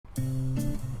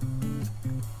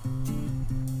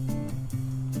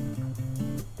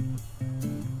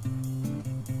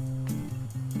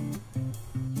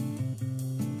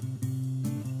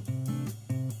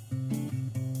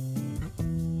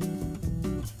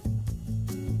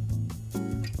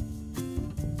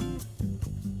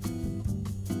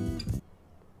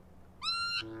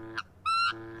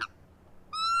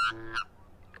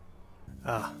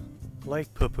Ah,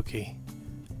 Lake Pupuke,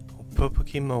 or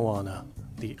Pupuke Moana,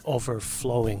 the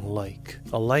overflowing lake.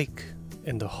 A lake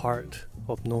in the heart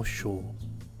of North Shore.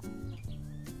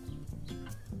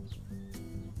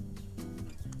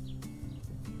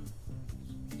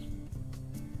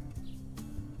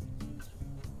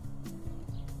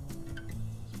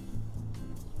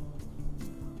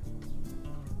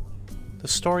 The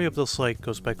story of this lake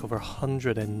goes back over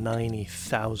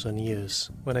 190,000 years,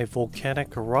 when a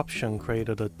volcanic eruption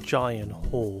created a giant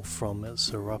hole from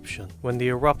its eruption. When the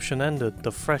eruption ended,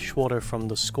 the fresh water from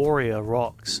the scoria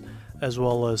rocks, as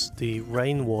well as the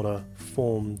rainwater,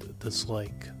 formed this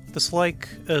lake. This lake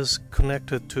is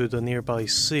connected to the nearby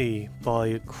sea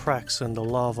by cracks in the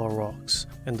lava rocks,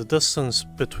 and the distance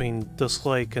between this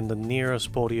lake and the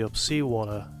nearest body of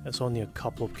seawater is only a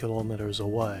couple of kilometers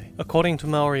away. According to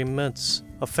Maori myths,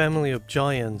 a family of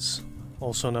giants,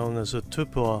 also known as the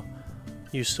Tupua,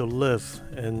 used to live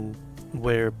in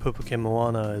where Pupuke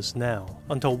Moana is now,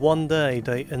 until one day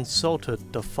they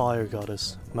insulted the fire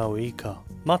goddess Mauika.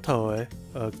 Mataoe,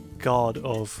 a god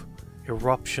of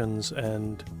eruptions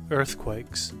and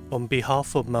earthquakes, on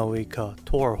behalf of Mauika,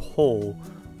 tore a hole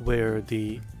where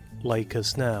the lake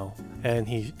is now, and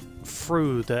he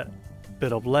threw that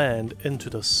bit of land into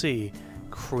the sea,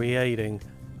 creating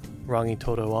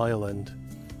Rangitoto Island,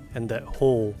 and that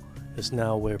hole is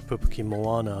now where Pupuke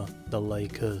Moana, the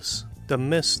lake, is. The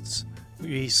mists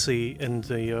we see in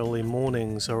the early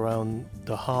mornings around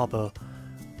the harbour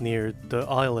near the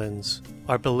islands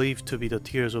are believed to be the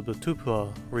tears of the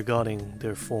Tupua regarding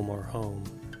their former home.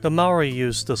 The Maori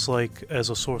used this lake as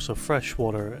a source of fresh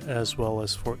water as well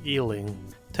as for eeling.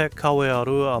 Te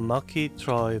Kawearua Amaki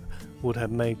tribe would have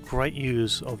made great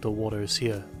use of the waters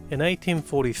here. In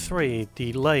 1843,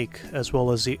 the lake as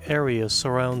well as the areas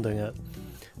surrounding it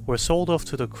were sold off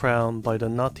to the crown by the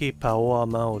Ngati Paoa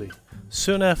Maori.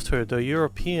 Soon after, the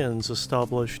Europeans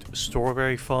established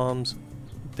strawberry farms,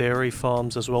 dairy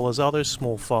farms, as well as other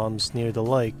small farms near the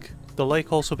lake. The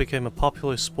lake also became a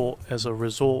popular spot as a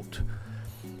resort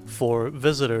for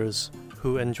visitors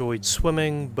who enjoyed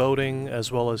swimming, boating,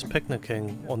 as well as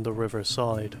picnicking on the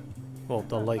riverside. Well,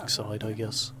 the lakeside, I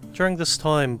guess. During this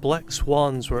time, black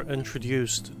swans were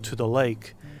introduced to the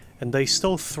lake, and they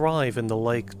still thrive in the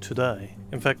lake today.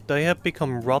 In fact, they have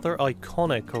become rather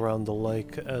iconic around the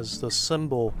lake as the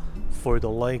symbol for the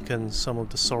lake and some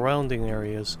of the surrounding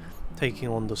areas, taking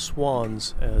on the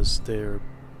swans as their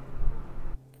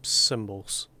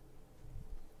symbols.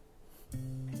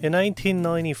 In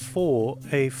 1894,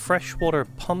 a freshwater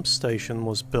pump station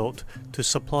was built to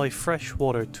supply fresh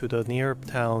water to the near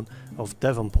town of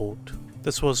Devonport.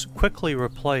 This was quickly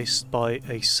replaced by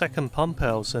a second pump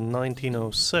house in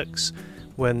 1906,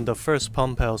 when the first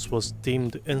pump house was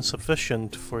deemed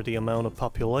insufficient for the amount of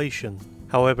population.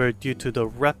 However, due to the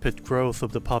rapid growth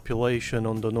of the population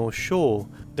on the North Shore,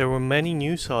 there were many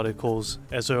news articles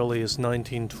as early as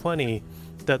 1920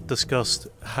 that discussed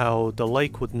how the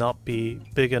lake would not be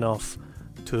big enough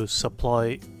to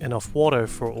supply enough water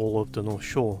for all of the North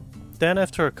Shore. Then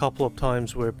after a couple of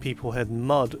times where people had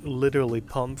mud literally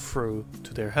pumped through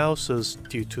to their houses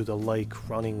due to the lake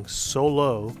running so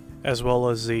low, as well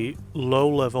as the low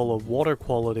level of water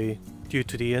quality due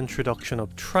to the introduction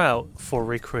of trout for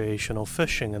recreational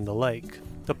fishing in the lake.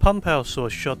 The pump house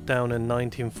was shut down in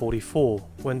 1944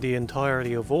 when the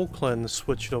entirety of Auckland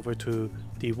switched over to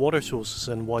the water sources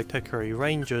in Waitakere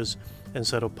Ranges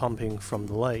instead of pumping from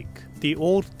the lake. The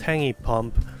old tangi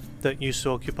pump that used to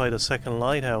occupy the second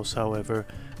lighthouse, however,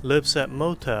 lives at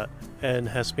Motat and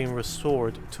has been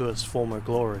restored to its former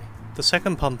glory. The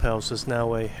second pump house is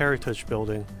now a heritage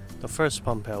building. The first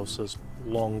pump house is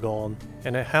long gone,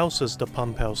 and it houses the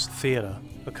Pump House Theatre,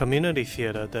 a community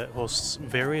theatre that hosts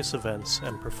various events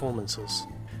and performances.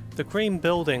 The green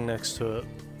building next to it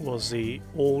was the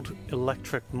old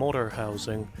electric motor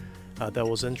housing that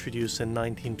was introduced in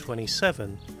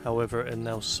 1927. However, it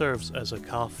now serves as a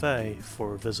cafe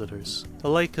for visitors. The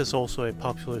lake is also a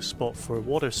popular spot for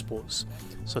water sports,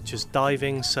 such as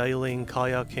diving, sailing,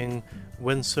 kayaking,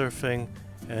 windsurfing,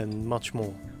 and much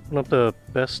more. One of the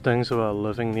best things about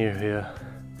living near here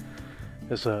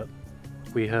is that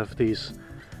we have these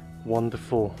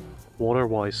wonderful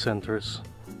waterwise centers.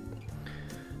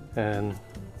 And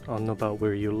I don't know about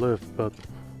where you live, but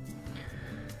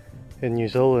in New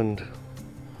Zealand,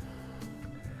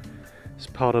 it's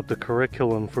part of the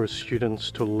curriculum for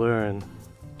students to learn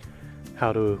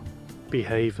how to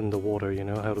behave in the water, you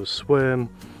know, how to swim,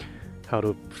 how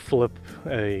to flip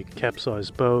a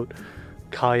capsized boat,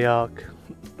 kayak,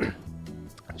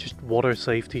 just water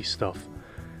safety stuff.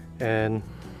 And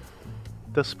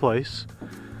this place,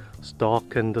 this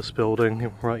dock and this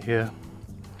building right here,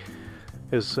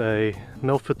 is a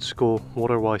Milford School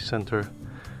Waterwise Centre.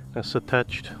 It's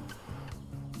attached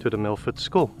to the Milford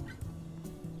School.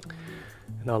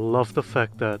 And I love the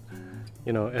fact that,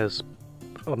 you know, as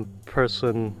a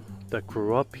person that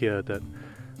grew up here, that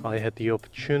I had the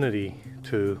opportunity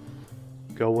to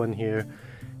go in here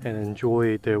and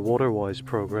enjoy their Waterwise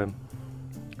program.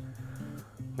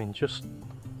 I mean, just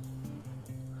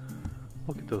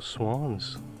look at those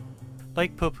swans.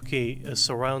 Lake Pupuke is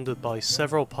surrounded by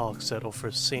several parks that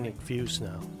offer scenic views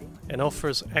now, and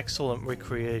offers excellent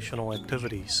recreational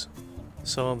activities.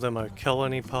 Some of them are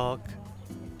Killarney Park,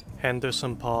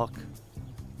 Henderson Park,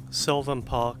 Sylvan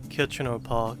Park, Kitchener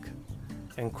Park,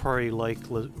 and Quarry Lake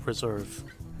Reserve.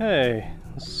 Hey,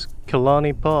 it's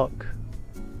Killarney Park,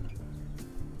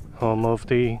 home of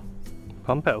the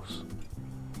pump house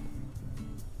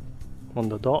on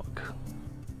the dock.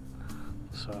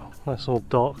 So, nice little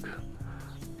dock.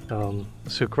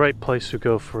 It's a great place to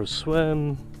go for a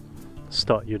swim,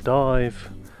 start your dive.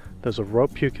 There's a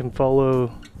rope you can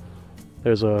follow.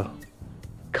 There's a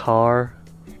car,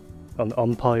 an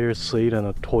umpire seat, and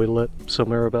a toilet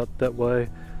somewhere about that way.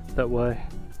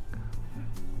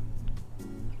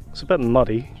 It's a bit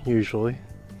muddy usually,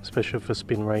 especially if it's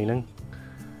been raining,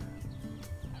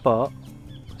 but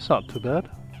it's not too bad.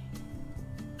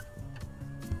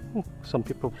 Ooh, some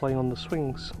people play on the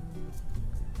swings.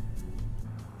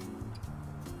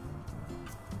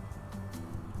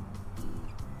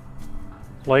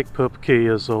 Lake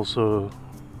Pupuke is also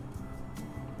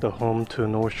the home to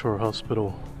North Shore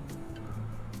Hospital,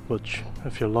 which,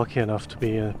 if you're lucky enough to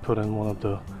be put in one of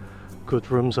the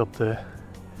good rooms up there,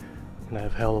 you can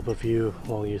have hell of a view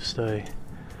while you stay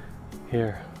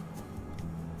here.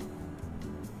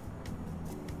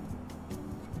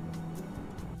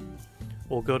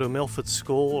 Or go to Milford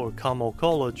School or Carmel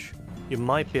College, you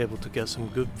might be able to get some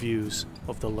good views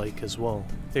of the lake as well.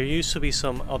 There used to be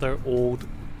some other old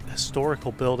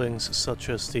historical buildings, such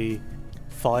as the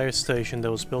fire station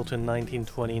that was built in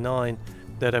 1929,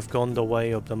 that have gone the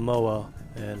way of the moa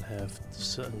and have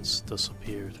since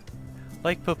disappeared.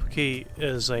 Lake Pupuke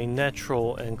is a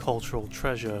natural and cultural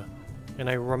treasure and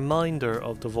a reminder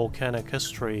of the volcanic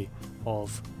history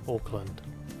of Auckland.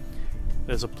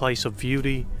 It is a place of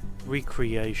beauty,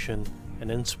 recreation, and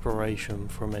inspiration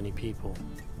for many people.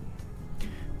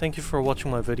 Thank you for watching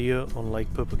my video on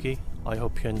Lake Pupuke. I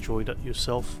hope you enjoyed it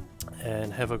yourself,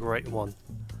 and have a great one.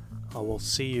 I will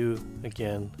see you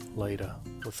again later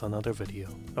with another video.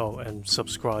 Oh, and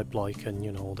subscribe, like, and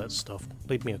you know, all that stuff.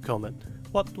 Leave me a comment.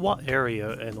 What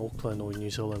area in Auckland or New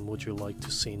Zealand would you like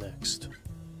to see next?